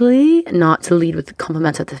authentically, not to lead with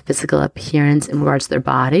compliments of the physical appearance in regards to their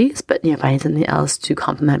bodies, but, finding something else to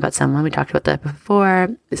compliment about someone. We talked about that before.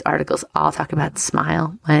 These articles all talk about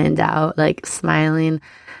smile when in doubt, like smiling.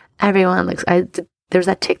 Everyone looks, there's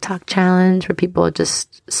that TikTok challenge where people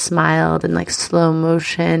just smiled in like slow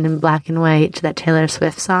motion in black and white to that Taylor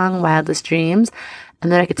Swift song, Wildest Dreams.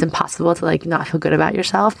 And they're like, it's impossible to like not feel good about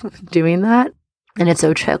yourself doing that. And it's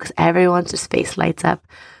so true because everyone's just face lights up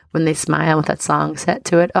when they smile with that song set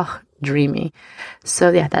to it. Oh, dreamy. So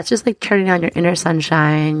yeah, that's just like turning on your inner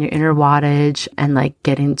sunshine, your inner wattage, and like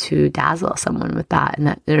getting to dazzle someone with that in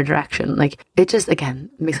that inner direction. Like it just, again,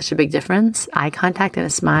 makes such a big difference. Eye contact and a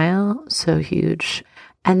smile, so huge.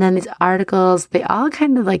 And then these articles, they all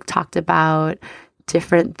kind of like talked about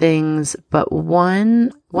different things, but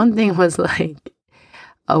one thing was like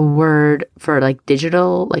a word for like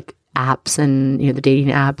digital like apps and the dating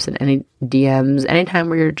apps and any DMs, anytime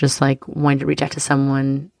where you're just like wanting to reach out to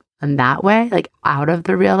someone in that way, like out of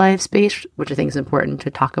the real life space, which I think is important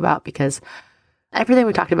to talk about because everything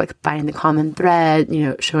we talked about, like finding the common thread,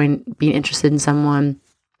 showing, being interested in someone,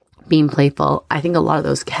 being playful. I think a lot of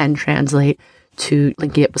those can translate to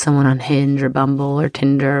linking up with someone on Hinge or Bumble or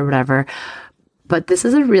Tinder or whatever. But this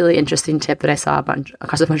is a really interesting tip that I saw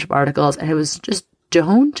across a bunch of articles, and it was just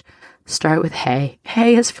don't start with hey.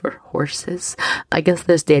 Hey is for horses. I guess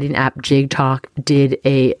this dating app Jig Talk did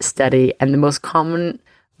a study, and the most common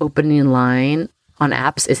opening line on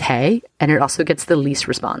apps is hey, and it also gets the least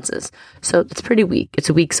responses. So it's pretty weak. It's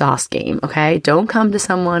a weak sauce game, okay? Don't come to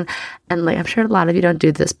someone, and like I'm sure a lot of you don't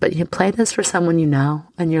do this, but you play this for someone you know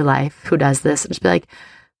in your life who does this, and just be like,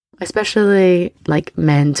 especially like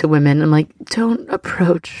men to women, I'm like, don't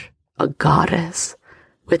approach a goddess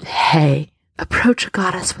with hey. Approach a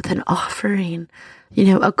goddess with an offering,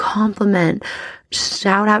 a compliment,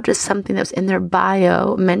 shout out to something that was in their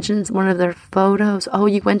bio, mentions one of their photos. Oh,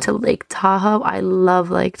 you went to Lake Tahoe? I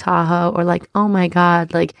love Lake Tahoe. Or like, oh my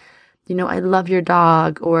God, like, I love your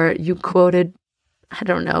dog. Or you quoted, I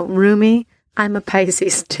don't know, Rumi, I'm a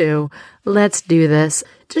Pisces too. Let's do this.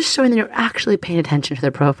 Just showing that you're actually paying attention to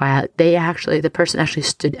their profile. The person actually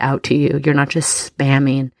stood out to you. You're not just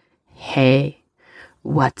spamming, hey,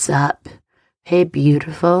 what's up? Hey,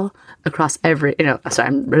 beautiful, across every, sorry,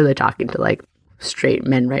 I'm really talking to like straight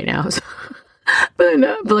men right now. So, but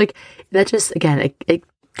like that just, again, it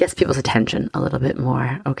gets people's attention a little bit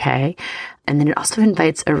more. Okay. And then it also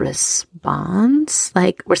invites a response,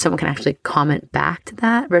 like where someone can actually comment back to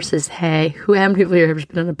that versus, hey, how many people here have just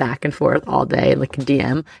been on a back and forth all day, like a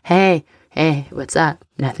DM? Hey, what's up?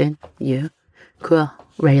 Nothing. You? Cool.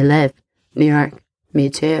 Where you live? New York. Me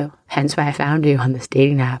too. Hence why I found you on this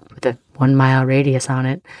dating app with a 1 mile radius on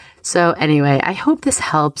it. So anyway, I hope this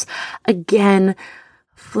helps. Again,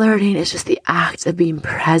 flirting is just the act of being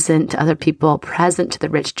present to other people, present to the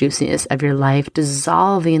rich juiciness of your life,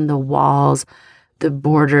 dissolving the walls, the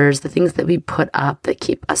borders, the things that we put up that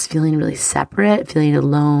keep us feeling really separate, feeling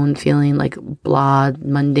alone, feeling like blah,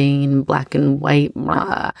 mundane, black and white.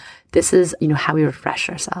 Blah. This is, how we refresh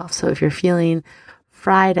ourselves. So if you're feeling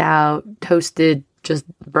fried out, toasted, just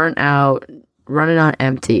burnt out, running on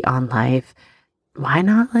empty on life, why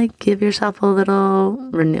not like give yourself a little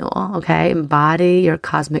renewal, okay? Embody your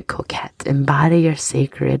cosmic coquette, embody your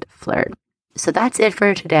sacred flirt. So that's it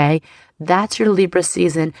for today. That's your Libra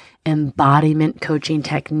season embodiment coaching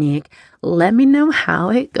technique. Let me know how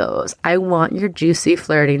it goes. I want your juicy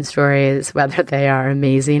flirting stories, whether they are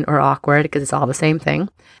amazing or awkward, because it's all the same thing.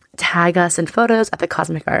 Tag us in photos at the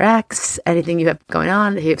Cosmic RX, anything you have going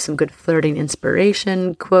on. If you have some good flirting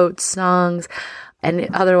inspiration, quotes, songs, and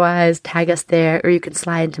otherwise tag us there, or you can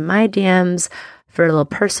slide into my DMs for a little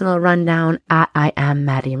personal rundown at I am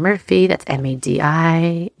Maddie Murphy. That's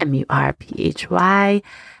MADIMURPHY.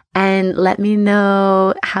 And let me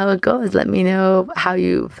know how it goes. Let me know how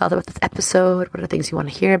you felt about this episode. What are things you want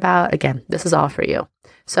to hear about? Again, this is all for you.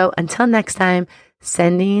 So until next time,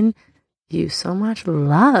 sending you so much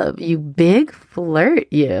love, you big flirt,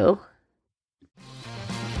 you.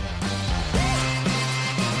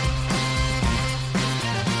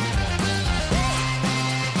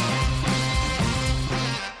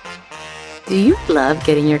 Do you love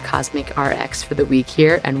getting your Cosmic RX for the week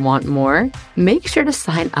here and want more? Make sure to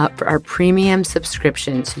sign up for our premium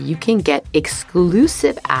subscription so you can get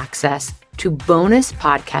exclusive access to bonus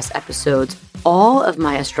podcast episodes, all of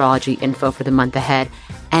my astrology info for the month ahead,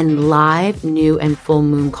 and live new and full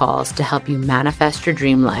moon calls to help you manifest your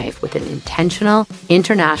dream life with an intentional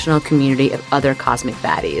international community of other cosmic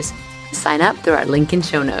baddies. Sign up through our link in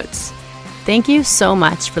show notes. Thank you so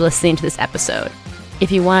much for listening to this episode.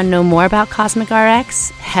 If you want to know more about Cosmic RX,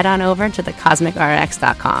 head on over to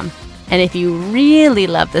thecosmicrx.com. And if you really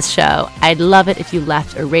love this show, I'd love it if you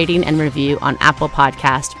left a rating and review on Apple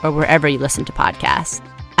Podcasts or wherever you listen to podcasts.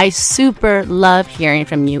 I super love hearing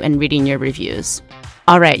from you and reading your reviews.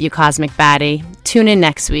 All right, you cosmic baddie, tune in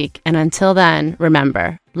next week. And until then,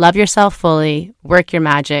 remember, love yourself fully, work your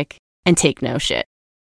magic, and take no shit.